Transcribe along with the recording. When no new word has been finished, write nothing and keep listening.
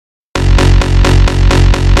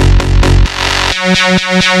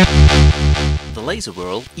The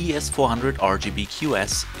Laserworld EL-400RGB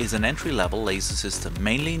QS is an entry-level laser system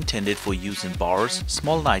mainly intended for use in bars,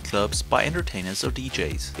 small nightclubs, by entertainers or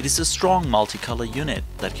DJs. It is a strong multicolor unit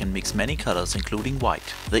that can mix many colors including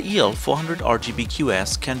white. The EL-400RGB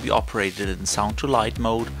QS can be operated in sound to light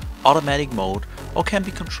mode, automatic mode, or can be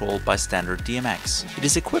controlled by standard DMX. It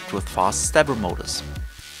is equipped with fast stepper motors.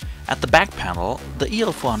 At the back panel, the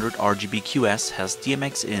EL-400RGB QS has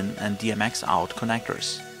DMX in and DMX out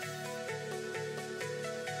connectors.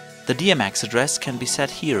 The DMX address can be set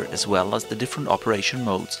here as well as the different operation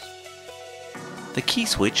modes. The key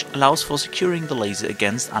switch allows for securing the laser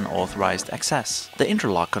against unauthorized access. The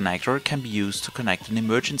interlock connector can be used to connect an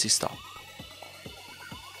emergency stop.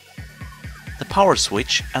 The power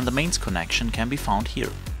switch and the mains connection can be found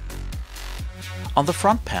here. On the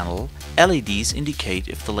front panel, LEDs indicate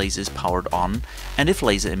if the laser is powered on and if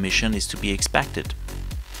laser emission is to be expected.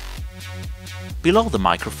 Below the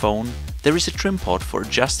microphone, there is a trim port for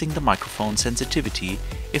adjusting the microphone sensitivity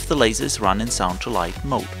if the laser is run in sound to light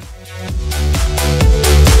mode.